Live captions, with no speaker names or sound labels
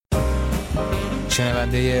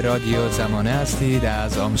شنونده رادیو زمانه هستید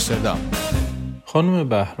از آمستردام. خانم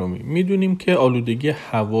بهرامی، میدونیم که آلودگی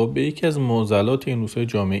هوا به یکی از معضلات این روزهای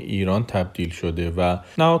جامعه ایران تبدیل شده و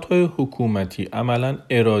نهادهای حکومتی عملاً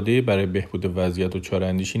اراده برای بهبود وضعیت و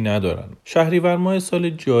چاره‌اندیشی ندارن. شهریور ماه سال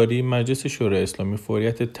جاری مجلس شورای اسلامی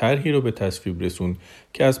فوریت طرحی رو به تصویب رسوند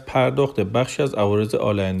که از پرداخت بخشی از عوارض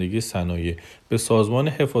آلودگی صنایع به سازمان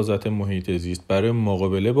حفاظت محیط زیست برای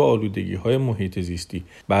مقابله با آلودگی‌های محیط زیستی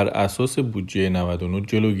بر اساس بودجه 99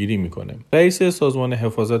 جلوگیری میکنه. رئیس سازمان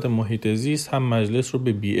حفاظت محیط زیست هم مجلس رو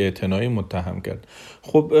به بی‌اعتنایی متهم کرد.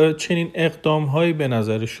 خب چنین اقدام‌هایی به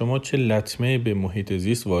نظر شما چه لطمه به محیط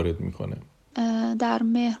زیست وارد میکنه؟ در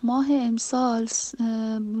مهر ماه امسال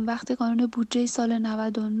وقتی قانون بودجه سال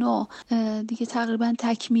 99 دیگه تقریبا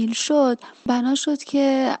تکمیل شد، بنا شد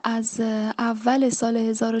که از اول سال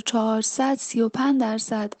 1400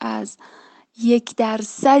 35% از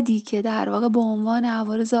 1% که در واقع به عنوان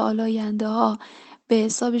عوارض آلاینده ها به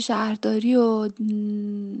حساب شهرداری و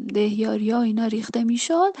دهیاری ها اینا ریخته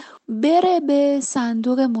میشد بره به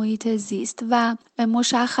صندوق محیط زیست و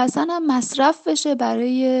مشخصا هم مصرف بشه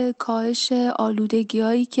برای کاهش آلودگی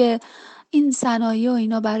هایی که این صنایع و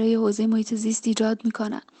اینا برای حوزه محیط زیست ایجاد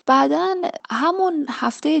میکنن. بعدن همون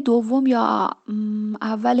هفته دوم یا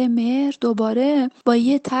اول مهر دوباره با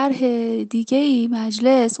یه طرح دیگه ای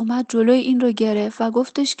مجلس اومد جلوی این رو گرفت و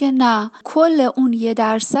گفتش که نه، کل اون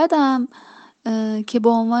 1% هم که به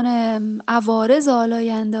عنوان عوارض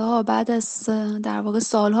آلاینده ها بعد از در واقع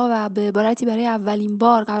سالها و به عبارتی برای اولین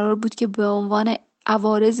بار قرار بود که به عنوان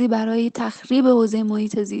عوارضی برای تخریب حوزه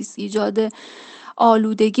محیط زیست، ایجاد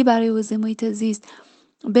آلودگی برای حوزه محیط زیست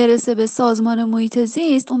برسه به سازمان محیط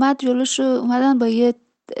زیست، اومدن با یه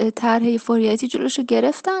طرح فوریتی جلوشو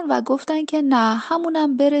گرفتن و گفتن که نه،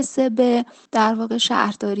 همونم برسه به در واقع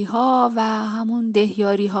شهرداری ها و همون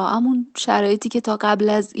دهیاری ها، همون شرایطی که تا قبل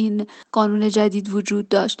از این قانون جدید وجود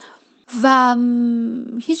داشت و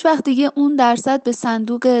هیچ وقت دیگه اون درصد به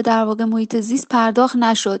صندوق در واقع محیط زیست پرداخت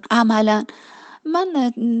نشد عملاً.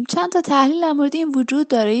 من چند تا تحلیل در مورد این وجود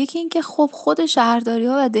داره. یکی این که خب خود شهرداری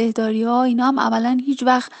ها و دهداری ها اینا هم عملاً هیچ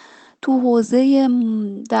وقت تو حوزه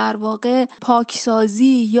در واقع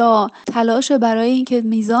پاکسازی یا تلاش برای اینکه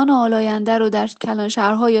میزان آلاینده رو در کلان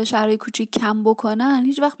شهرها یا شهرهای کوچیک کم بکنن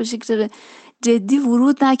هیچ وقت به شکل جدی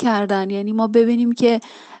ورود نکردن. یعنی ما ببینیم که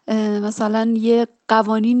مثلا یه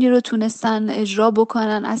قوانینی رو تونستن اجرا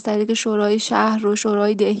بکنن از طریق شورای شهر و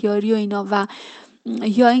شورای دهیاری و اینا، و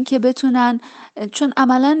یا اینکه بتونن، چون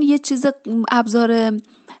عملا یه چیز ابزار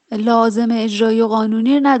لازم اجرایی و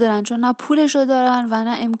قانونی رو ندارن، چون نه پولش رو دارن و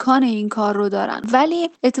نه امکان این کار رو دارن. ولی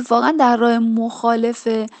اتفاقا در راه مخالف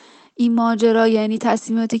این ماجرا، یعنی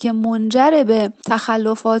تصمیماتی که منجر به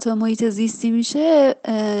تخلفات محیط زیستی میشه،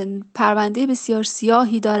 پرونده بسیار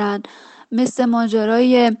سیاهی دارن، مثل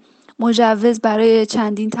ماجرای مجوز برای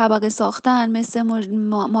چندین طبقه ساختن، مثل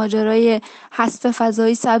ماجرای حذف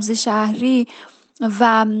فضای سبز شهری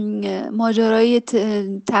و ماجرای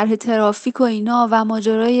طرح ترافیک و اینا و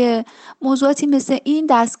ماجرای موضوعاتی مثل این،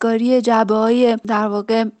 دستکاری جعبه‌های در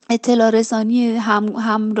واقع اطلاع رسانی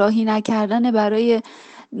همراهی نکردن برای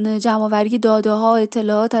جمع‌آوری داده‌ها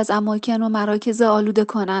اطلاعات از اماکن و مراکز آلوده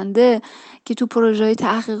کننده که تو پروژه‌های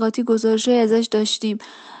تحقیقاتی گزارش‌های ازش داشتیم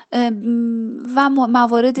و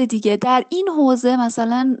موارد دیگه. در این حوزه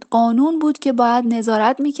مثلا قانون بود که باید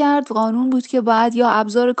نظارت میکرد، قانون بود که باید یا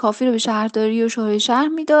ابزار کافی رو به شهرداری و شورای شهر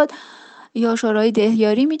میداد یا شورای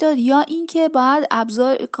دهیاری میداد، یا اینکه باید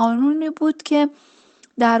ابزار قانونی بود که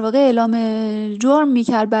در واقع اعلام جرم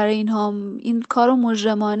میکرد برای اینها، این کارو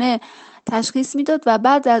مجرمانه تشخیص میداد و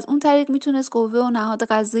بعد از اون طریق میتونست قوه و نهاد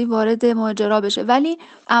قضایی وارد ماجرا بشه. ولی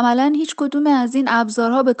عملا هیچ کدوم از این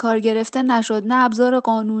ابزارها به کار گرفته نشد، نه ابزار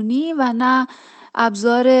قانونی و نه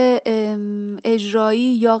ابزار اجرایی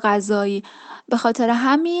یا قضایی. به خاطر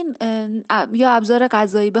همین یا ابزار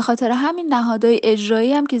قضایی، به خاطر همین نهادهای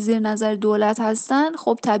اجرایی هم که زیر نظر دولت هستن،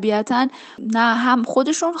 خب طبیعتاً نه هم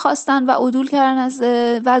خودشون خواستن و عدول کردن از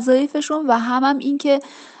وظایفشون و هم این که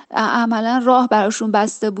عملا راه براشون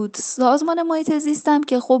بسته بود. سازمان محیط زیستم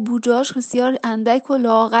که خب بودجه‌اش بسیار اندک و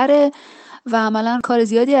لاغره و عملا کار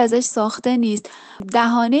زیادی ازش ساخته نیست.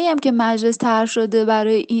 دهانه‌ای هم که مجلس طرح شده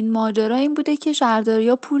برای این ماجرا این بوده که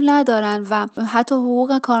شهرداری‌ها پول ندارن و حتی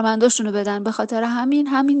حقوق کارمنداشون رو بدن، به خاطر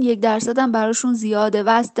همین 1% هم براشون زیاده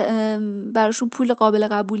و براشون پول قابل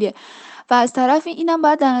قبولیه. و از طرف اینم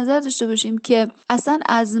باید در نظر داشته باشیم که اصلا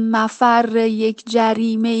از مفر یک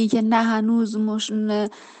جریمه‌ای که نه هنوز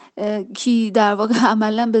کی در واقع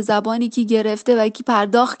عملا به زبانی کی گرفته و کی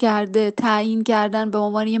پرداخت کرده، تعیین کردن به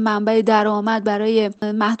عنوان یه منبع درآمد برای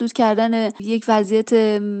محدود کردن یک وضعیت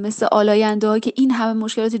مثل آلاینده ها که این همه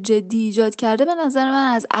مشکلات جدی ایجاد کرده، به نظر من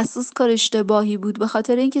از اساس کار اشتباهی بود، به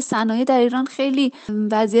خاطر اینکه صنایع در ایران خیلی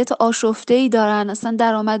وضعیت آشفته‌ای دارن، اصلا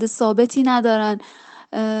درآمد ثابتی ندارن،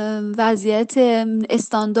 وضعیت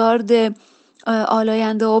استاندارد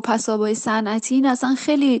آلاینده و پسابای صنعتی این اصلا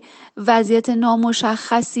خیلی وضعیت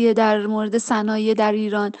نامشخصیه در مورد صنایع در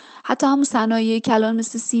ایران. حتی هم صنایع کلان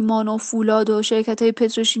مثل سیمان و فولاد و شرکت‌های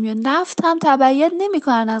پتروشیمی و نفت هم تبعیت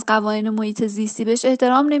نمی‌کنن از قوانین محیط زیستی، بهش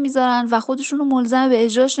احترام نمیذارن و خودشون رو ملزم به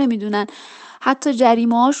اجراش نمیدونن، حتی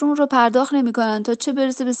جریمه هاشون رو پرداخت نمی‌کنن، تا چه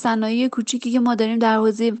برسه به صنایع کوچیکی که ما داریم در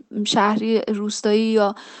حوزه شهری، روستایی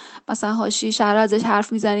یا مثلا حاشیه شهر ازش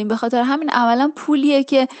حرف میزنیم. به خاطر همین عملا پولیه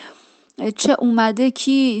که چه اومده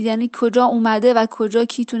کی، یعنی کجا اومده و کجا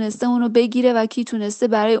کی تونسته اونو بگیره و کی تونسته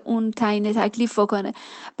برای اون تعیین تکلیف بکنه.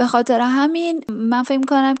 به خاطر همین من فکر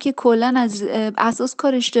می‌کنم که کلا از اساس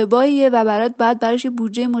کار اشتباهیه و بعد براش یه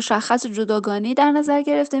بودجه مشخص جداگانه در نظر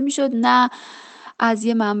گرفته میشد، نه از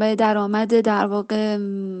یه منبع درآمد در واقع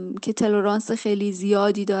که تلرانس خیلی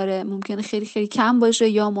زیادی داره، ممکنه خیلی خیلی کم باشه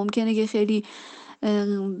یا ممکنه که خیلی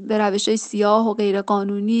به روش‌های سیاه و غیر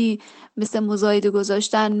قانونی مثل مزایده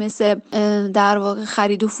گذاشتن، مثل در واقع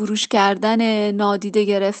خرید و فروش کردن، نادیده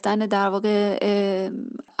گرفتن در واقع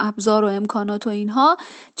ابزار و امکانات و اینها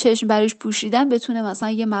چشم برش پوشیدن، بتونه مثلا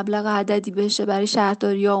یه مبلغ عددی بشه برای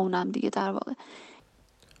شهرداری‌ها، اونم دیگه در واقع.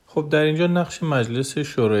 خب در اینجا نقش مجلس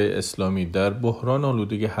شورای اسلامی در بحران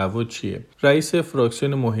آلودگی هوا چیه؟ رئیس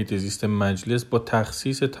فراکسیون محیط زیست مجلس با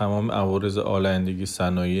تخصیص تمام عوارض آلایندگی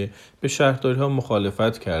صنایع به شهرداری‌ها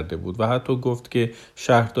مخالفت کرده بود و حتی گفت که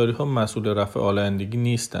شهرداری‌ها مسئول رفع آلایندگی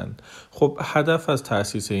نیستند. خب هدف از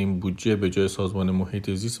تأسیس این بودجه به جای سازمان محیط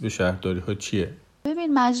زیست به شهرداری‌ها چیه؟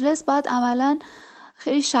 ببین، مجلس باید عملاً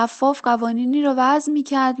خیلی شفاف قوانینی رو وضع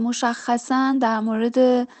می‌کرد مشخصاً در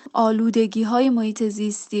مورد آلودگی‌های محیط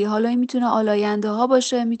زیستی. حالا این میتونه آلاینده‌ها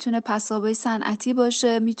باشه، میتونه پسابای صنعتی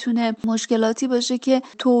باشه، میتونه مشکلاتی باشه که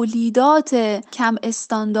تولیدات کم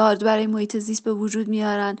استاندارد برای محیط زیست به وجود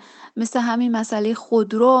میارن، مثل همین مسئله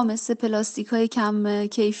خودرو، مثل پلاستیک‌های کم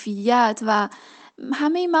کیفیت و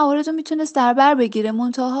همه این موارد رو میتونست در بر بگیره.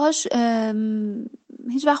 منتهاش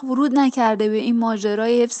هیچ وقت ورود نکرده به این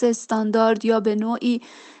ماجرای حفظ استاندارد یا به نوعی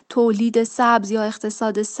تولید سبز یا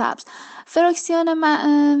اقتصاد سبز. فراکسیون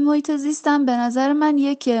محیط زیستم به نظر من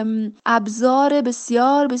یک ابزار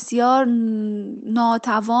بسیار بسیار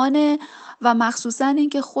ناتوانه و مخصوصا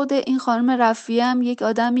اینکه خود این خانم رفیعی هم یک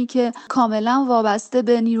آدمی که کاملا وابسته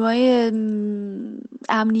به نیروهای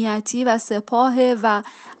امنیتی و سپاه و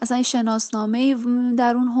اصلا شناسنامه‌ای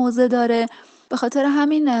در اون حوزه داره، به خاطر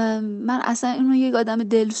همین من اصلا اینو یک آدم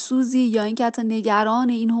دلسوزی یا اینکه حتی نگران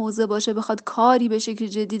این حوزه باشه بخواد کاری به شکل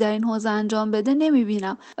جدی در این حوزه انجام بده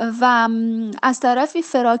نمیبینم. و از طرفی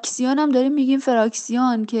فراکسیون هم داریم میگیم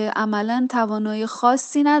فراکسیون که عملا توانایی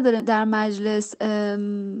خاصی نداره در مجلس،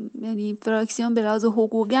 یعنی فراکسیون به لحاظ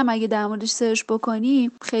حقوقی هم اگه در موردش سرچ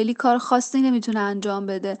بکنی خیلی کار خاصی نمیتونه انجام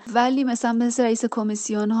بده، ولی مثل رئیس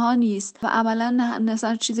کمیسیون ها نیست و عملا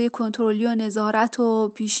مثلا چیزای کنترلی و نظارت و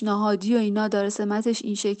پیشنهادی و اینا داره، سمتش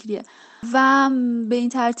این شکلیه. و به این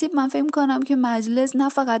ترتیب من فکر می‌کنم که مجلس نه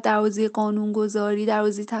فقط در حوزه قانونگذاری، در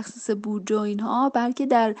حوزه تخصیص بودجه و اینها، بلکه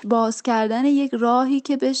در باز کردن یک راهی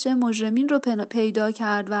که بشه مجرمین رو پیدا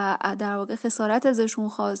کرد و در واقع خسارت ازشون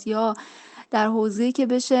خواست، یا در حوزه‌ای که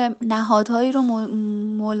بشه نهادهایی رو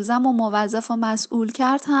ملزم و موظف و مسئول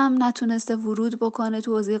کرد هم نتونسته ورود بکنه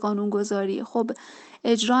تو حوزه قانونگذاری. خب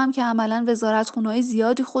اجرا هم که عملاً وزارتخونه‌های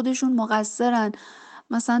زیادی خودشون مقصرن.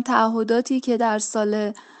 مثلا تعهداتی که در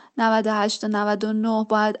سال 98 تا 99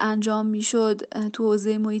 باید انجام میشد تو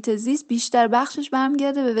حوزه محیط زیست بیشتر بخشش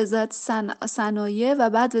برمیگرده به وزارت صنایع و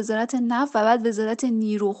بعد وزارت نفت و بعد وزارت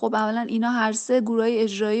نیرو. خب اولا اینا هر سه گروهای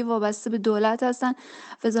اجرایی وابسته به دولت هستن،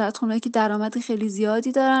 وزارتخونه‌ای که درآمد خیلی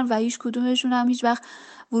زیادی دارن و هیچ کدومشون هم هیچ وقت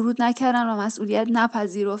ورود نکردن و مسئولیت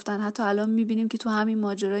نپذیرفتن. حتی الان میبینیم که تو همین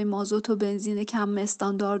ماجرای مازوت و بنزین کم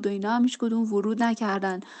استاندارد و اینا هم هیچ کدوم ورود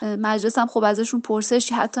نکردن. مجلس هم خب ازشون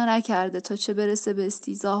پرسش حتی نکرده تا چه برسه به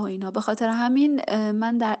استیضاح و اینا. به خاطر همین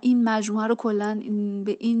من در این مجموعه رو کلا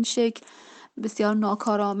به این شکل بسیار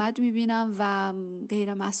ناکارآمد میبینم و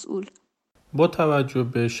غیر مسئول. با توجه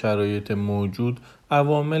به شرایط موجود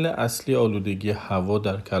عوامل اصلی آلودگی هوا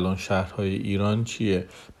در کلان شهرهای ایران چیه؟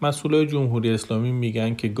 مسئولای جمهوری اسلامی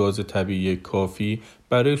میگن که گاز طبیعی کافی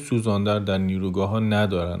برای سوزاندن در نیروگاه‌ها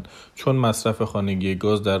ندارن، چون مصرف خانگی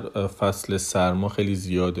گاز در فصل سرما خیلی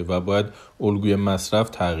زیاده و باید الگوی مصرف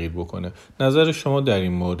تغییر بکنه. نظر شما در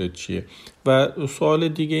این مورد چیه؟ و سوال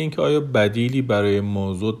دیگه این که آیا بدیلی برای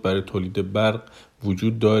مازوت برای تولید برق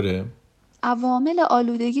وجود داره؟ عوامل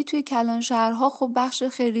آلودگی توی کلان شهرها خب بخش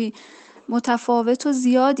خیلی متفاوت و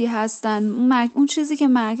زیادی هستن. اون چیزی که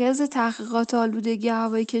مرکز تحقیقات آلودگی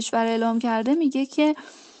هوای کشور اعلام کرده میگه که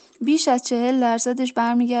بیش از 40%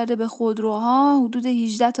 برمیگرده به خودروها، حدود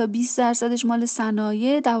 18 تا 20% مال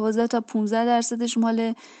صنایع، 12 تا 15%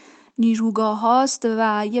 مال نیروگاه هاست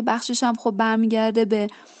و یه بخشش هم خب برمیگرده به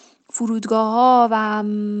فرودگاه ها و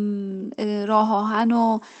راه آهن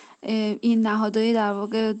و این نهادهای در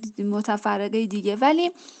واقع متفرقه دیگه،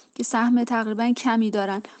 ولی که سهم تقریبا کمی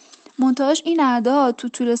دارن. منتهاش این اعداد تو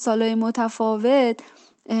طول سالهای متفاوت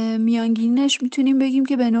میانگینش میتونیم بگیم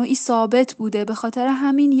که به نوعی ثابت بوده، به خاطر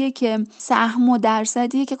همین یک سهم و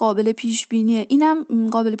درصدیه که قابل پیش بینیه. اینم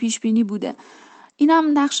قابل پیش بینی بوده.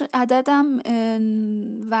 اینم نقش عددم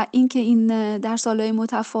و اینکه این در سالهای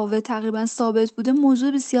متفاوت تقریبا ثابت بوده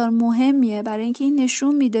موضوع بسیار مهمیه، برای اینکه این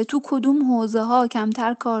نشون میده تو کدوم حوزه ها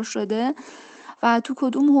کمتر کار شده و تو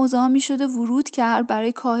کدوم حوزه ها میشده ورود کرد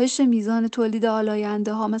برای کاهش میزان تولید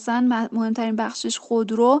آلاینده ها. مثلا مهمترین بخشش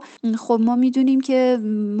خودرو. خب ما میدونیم که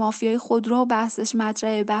مافیای خودرو بحثش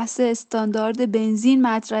مطرحه، بحث استاندارد بنزین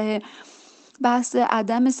مطرحه، بحث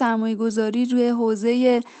عدم سرمایه گذاری روی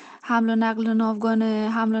حوزه حمل و نقل ناوگان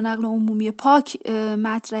حمل و نقل عمومی پاک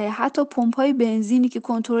مطرحه. حتی پمپ‌های بنزینی که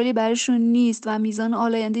کنترلی برشون نیست و میزان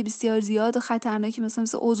آلاینده بسیار زیاد و خطرناکی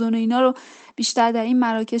مثل اوزون و اینا رو بیشتر در این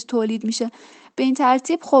مراکز تولید میشه. به این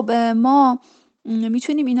ترتیب خب ما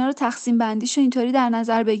میتونیم اینا رو تقسیم بندیشو اینطوری در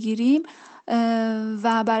نظر بگیریم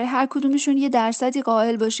و برای هر کدومشون یه درصدی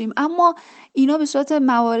قائل باشیم، اما اینا به صورت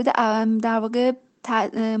موارد در واقع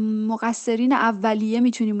مقصرین اولیه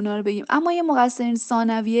میتونیم اونا رو بگیم، اما یه مقصرین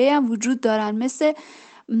ثانویه هم وجود دارن، مثل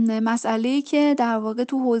مسئله‌ای که در واقع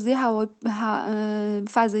تو حوزه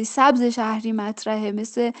فضای سبز شهری مطرحه،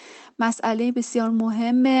 مثل مسئله بسیار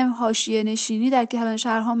مهم حاشیه نشینی در کلان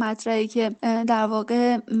شهرها مطرحه که در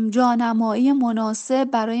واقع جانمایی مناسب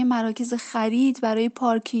برای مراکز خرید، برای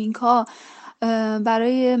پارکینگ ها،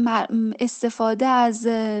 برای استفاده از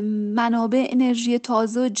منابع انرژی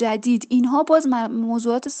تازه و جدید، اینها باز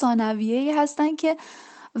موضوعات ثانویه‌ای هستن که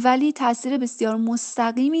ولی تاثیر بسیار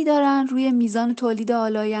مستقیمی دارن روی میزان تولید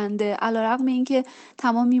آلاینده. علیرغم اینکه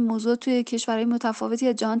تمام این موضوع توی کشورهای متفاوتی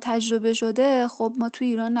از جهان تجربه شده، خب ما توی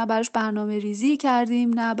ایران نه براش برنامه ریزی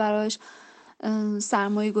کردیم نه براش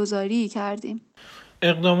سرمایه گذاری کردیم.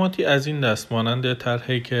 اقداماتی از این دست مانند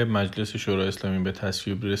طرحی که مجلس شورای اسلامی به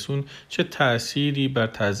تصویب رسون چه تأثیری بر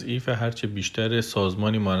تضعیف هرچه بیشتر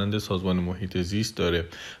سازمانی مانند سازمان محیط زیست داره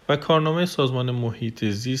و کارنامه سازمان محیط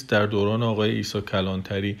زیست در دوران آقای عیسی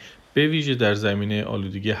کلانتری به ویژه در زمینه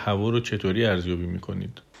آلودگی هوا رو چطوری ارزیابی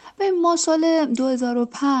می‌کنید؟ ما سال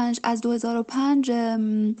 2005 از 2005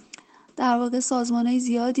 در واقع سازمان‌های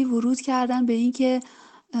زیادی ورود کردن به این که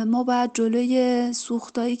ما باید جلوی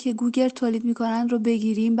سوختایی که گوگل تولید میکنن رو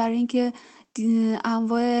بگیریم، برای اینکه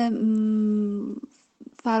انواع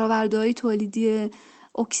فرآورده‌های تولیدی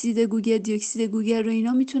اکسید گوگل، دی اکسید گوگل رو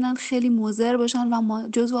اینا میتونن خیلی مضر باشن و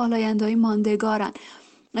جزو آلاینده‌های ماندگارن.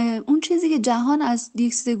 اون چیزی که جهان از دی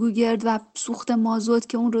اکسید گوگرد و سوخت مازوت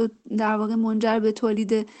که اون رو در واقع منجر به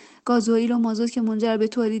تولید گازوئیل و مازوت که منجر به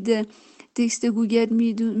تولید دیکست گوگل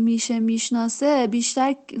میشناسه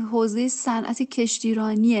بیشتر حوزه صنعت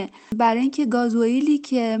کشتیرانیه، برای اینکه گازوئیلی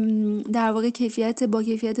که در واقع با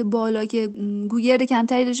کیفیت بالا که گوگرد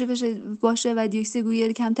کمتری داشته باشه و دیوکسید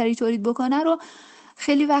گوگرد کمتری تولید بکنه رو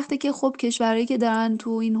خیلی وقته که خب کشورهایی که دارن تو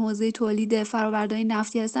این حوزه تولید فرآورده‌های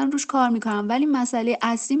نفتی هستن روش کار میکنن، ولی مسئله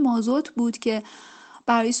اصلی مازوت بود که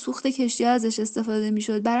برای سوخت کشتی ازش استفاده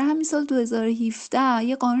میشد. برای همین سال 2017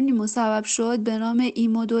 یه قانونی مصوب شد به نام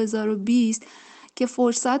ایمو 2020 که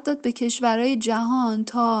فرصت داد به کشورهای جهان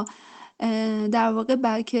تا در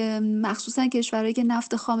واقع که مخصوصا کشورهایی که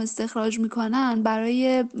نفت خام استخراج میکنن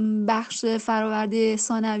برای بخش فرآورده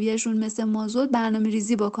ثانویه‌شون مثل مازوت برنامه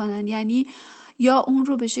ریزی بکنن، یعنی یا اون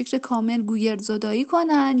رو به شکل کامل گوگرد زدایی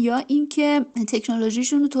کنن یا اینکه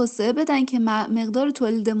تکنولوژیشون رو توسعه بدن که مقدار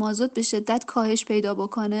تولید مازوت به شدت کاهش پیدا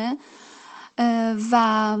بکنه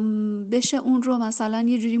و بشه اون رو مثلا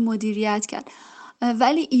یه جوری مدیریت کرد.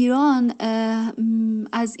 ولی ایران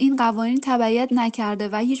از این قوانین تبعیت نکرده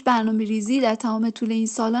و هیچ برنامه ریزی در تمام طول این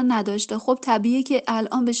سالا نداشته. خب طبیعیه که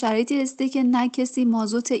الان به شرایطی رسیده که نه کسی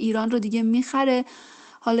مازوت ایران رو دیگه میخره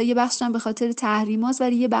حالا یه بخشش هم به خاطر تحریماست،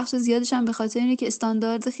 ولی یه بخش زیادش هم به خاطر اینه که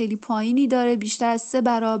استاندارد خیلی پایینی داره، بیشتر از 3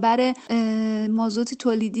 برابر مازوت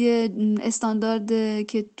تولیدی استاندارد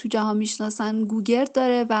که تو جهان میشناسن گوگرد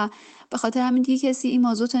داره و به خاطر همین دیگه کسی این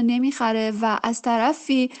مازوت رو نمیخره. و از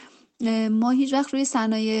طرفی ما هیچ وقت روی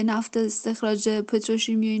صنایع نفت، استخراج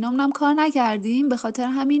پتروشیمی و اینام هم کار نکردیم، به خاطر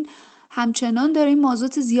همین همچنان داریم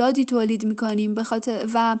مازوت زیادی تولید میکنیم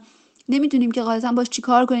و نمیدونیم که غالبا باش چی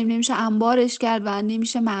کار کنیم، نمیشه انبارش کرد و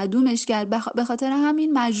نمیشه معدومش کرد. به خاطر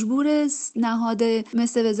همین مجبور نهاد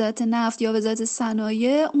مثل وزارت نفت یا وزارت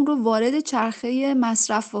صنایع اون رو وارد چرخه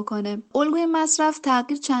مصرف بکنه. الگوی مصرف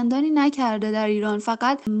تغییر چندانی نکرده در ایران،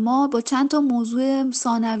 فقط ما با چند تا موضوع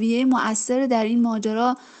ثانویه مؤثر در این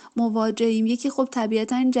ماجرا مواجهیم. یکی خب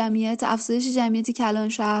طبیعتا این افزایش جمعیت کلان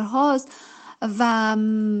شهرهاست و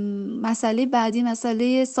مسئله بعدی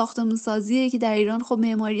مسئله ساختمون سازیه که در ایران خب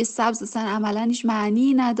معماری سبز اصلا عملاً هیچ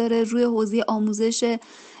معنی نداره. روی حوزه آموزش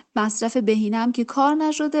مصرف بهینه هم که کار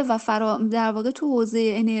نشده و در واقع تو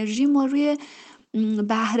حوزه انرژی ما روی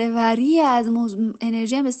بهره‌وری از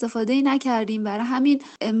انرژی هم استفاده نکردیم. برای همین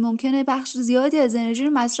ممکنه بخش زیادی از انرژی رو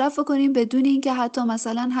مصرف کنیم بدون اینکه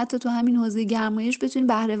حتی تو همین حوزه گرمایش بتونیم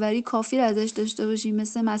بهره‌وری کافی رو ازش داشته باشیم،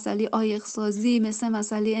 مثل مسئله عایق سازی، مثل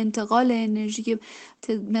مسئله انتقال انرژی که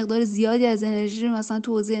مقدار زیادی از انرژی رو مثلا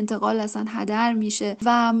تو حوزه انتقال اصلا هدر میشه.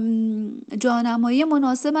 و جانمایی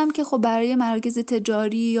مناسب هم که خب برای مراکز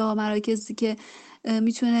تجاری یا مراکزی که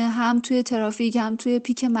میتونه هم توی ترافیک هم توی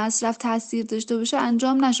پیک مصرف تاثیر داشته باشه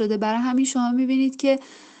انجام نشده. برای همین شما میبینید که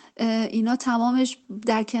اینا تمامش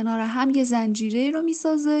در کنار هم یه زنجیره رو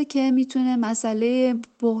میسازه که میتونه مسئله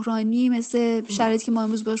بحرانی مثل شرایطی که ما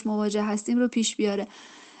امروز باش مواجه هستیم رو پیش بیاره.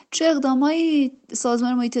 چه اقدامایی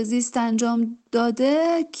سازمان محیط زیست انجام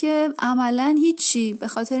داده که عملاً هیچی، به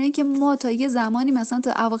خاطر اینکه ما تا یه زمانی مثلا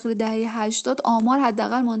تا اواخر دهه 80 آمار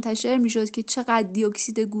حداقل منتشر میشد که چقدر دی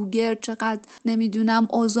اکسید گوگرد، چقدر نمیدونم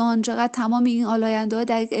اوزون، چقدر تمام این آلاینده‌ها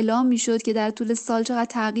دقیق اعلام میشد که در طول سال چقدر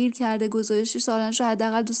تغییر کرده. گزارش سالانه رو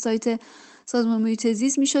حداقل تو سایت سازمان محیط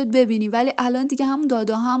زیست میشد ببینیم، ولی الان دیگه همون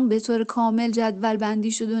داده هم به طور کامل جدول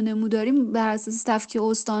بندی شده و نموداری بر اساس تفکیک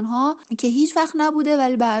استان‌ها که هیچ وقت نبوده،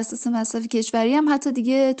 ولی بر اساس مصرف کشوری هم حتی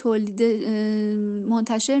دیگه تولید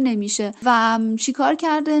منتشر نمیشه. و چیکار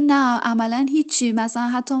کرده؟ نه عملا هیچی. مثلا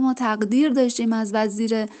حتی ما تقدیر داشتیم از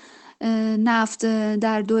وزیر نفت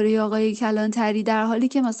در دوره آقای کلانتری، در حالی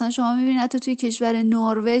که مثلا شما میبینید حتی توی کشور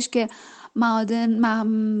نروژ که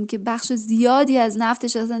معادن که بخش زیادی از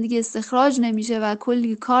نفتش اصلا دیگه استخراج نمیشه و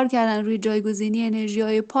کلی کار کردن روی جایگزینی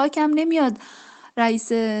انرژی‌های پاک، هم نمیاد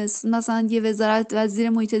رئیس مثلا یه وزیر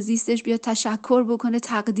محیط زیستش بیاد تشکر بکنه،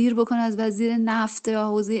 تقدیر بکنه از وزیر نفت یا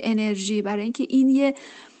حوزه انرژی، برای اینکه این یه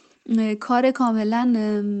کار کاملا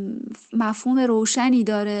مفهوم روشنی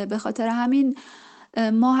داره. به خاطر همین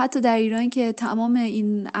ما حتی در ایران که تمام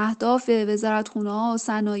این اهداف وزارتخونه‌ها و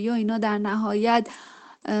صنایع و اینا در نهایت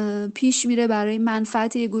پیش میره برای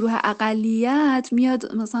منفعت یه گروه اقلیت،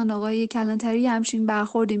 میاد مثلا آقای کلانتری همچین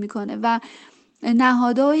برخوردی میکنه. و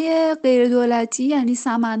نهادهای غیر دولتی یعنی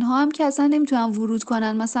سمنها هم که اصلا نمیتونن ورود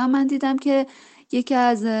کنن. مثلا من دیدم که یکی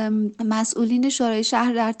از مسئولین شورای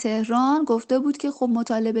شهر در تهران گفته بود که خب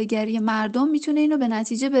مطالبه گری مردم میتونه اینو به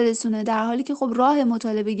نتیجه برسونه، در حالی که خب راه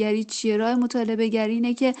مطالبه گری چیه؟ راه مطالبه گری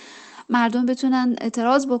اینه که مردم بتونن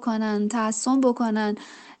اعتراض بکنن، تعصب بکنن.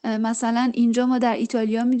 مثلا اینجا ما در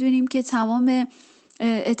ایتالیا میدونیم که تمام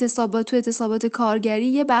اعتصابات کارگری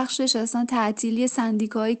یه بخشش اصلا تعطیلی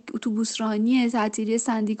سندیکای اتوبوسرانی، تعطیلی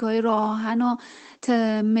سندیکای راه آهن و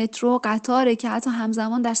مترو، قطاره که حتی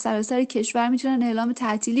همزمان در سراسر کشور میتونن اعلام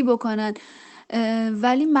تعطیلی بکنن،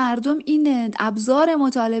 ولی مردم این ابزار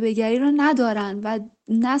مطالبه گری رو ندارن و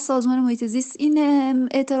نه سازمان محیط زیست این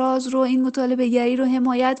اعتراض رو، این مطالبه گری رو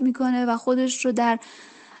حمایت میکنه و خودش رو در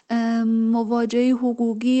مواجهه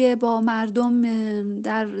حقوقی با مردم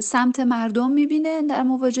در سمت مردم میبینه، در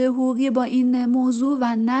مواجهه حقوقی با این موضوع،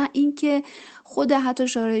 و نه اینکه خود حتی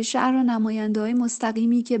شورای شهر و نماینده‌های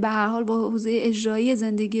مستقیمی که به هر حال با حوزه اجرایی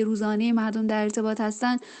زندگی روزانه مردم در ارتباط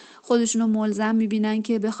هستن خودشونو ملزم میبینن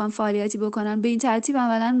که بخوان فعالیتی بکنن. به این ترتیب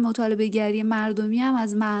اولا مطالبه گری مردمی هم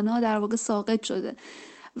از معنا در واقع ساقط شده.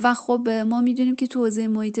 و خب ما میدونیم که تو حوزه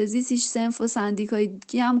محیط زیست هیچ صنف و سندیکایی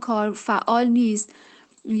هم کار فعال نیست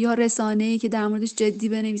یا رسانه‌ای که در موردش جدی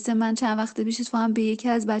بنویسه. من چند وقت پیش اتفاقا به یکی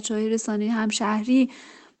از بچه‌های رسانه همشهری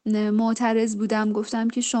معترض بودم، گفتم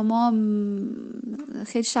که شما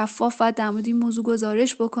خیلی شفاف باید در مورد این موضوع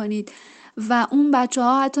گزارش بکنید، و اون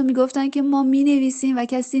بچه‌ها حتی میگفتن که ما مینویسیم و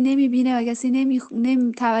کسی نمیبینه و کسی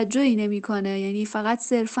توجهی نمیکنه، یعنی فقط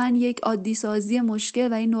صرفاً یک عادی سازی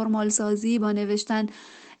مشکل و این نرمال سازی با نوشتن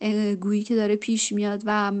گویی که داره پیش میاد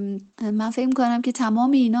و من فکر می‌کنم که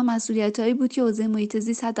تمام اینا مسئولیتایی بود که حوزه محیط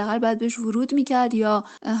زیست حداقل باید بهش ورود می‌کرد، یا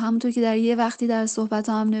همونطور که در یه وقتی در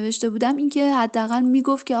صحبتام نوشته بودم این که حداقل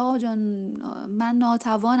میگفت که آقا جان من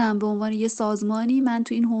ناتوانم، به عنوان یه سازمانی من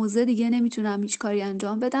تو این حوزه دیگه نمیتونم هیچ کاری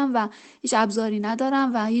انجام بدم و هیچ ابزاری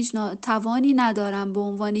ندارم و هیچ توانی ندارم به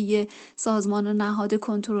عنوان یه سازمان و نهاد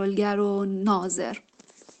کنترلگر و ناظر.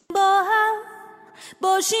 با هم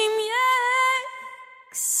باشیم یک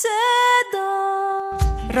صدا.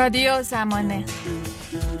 رادیو زمانه.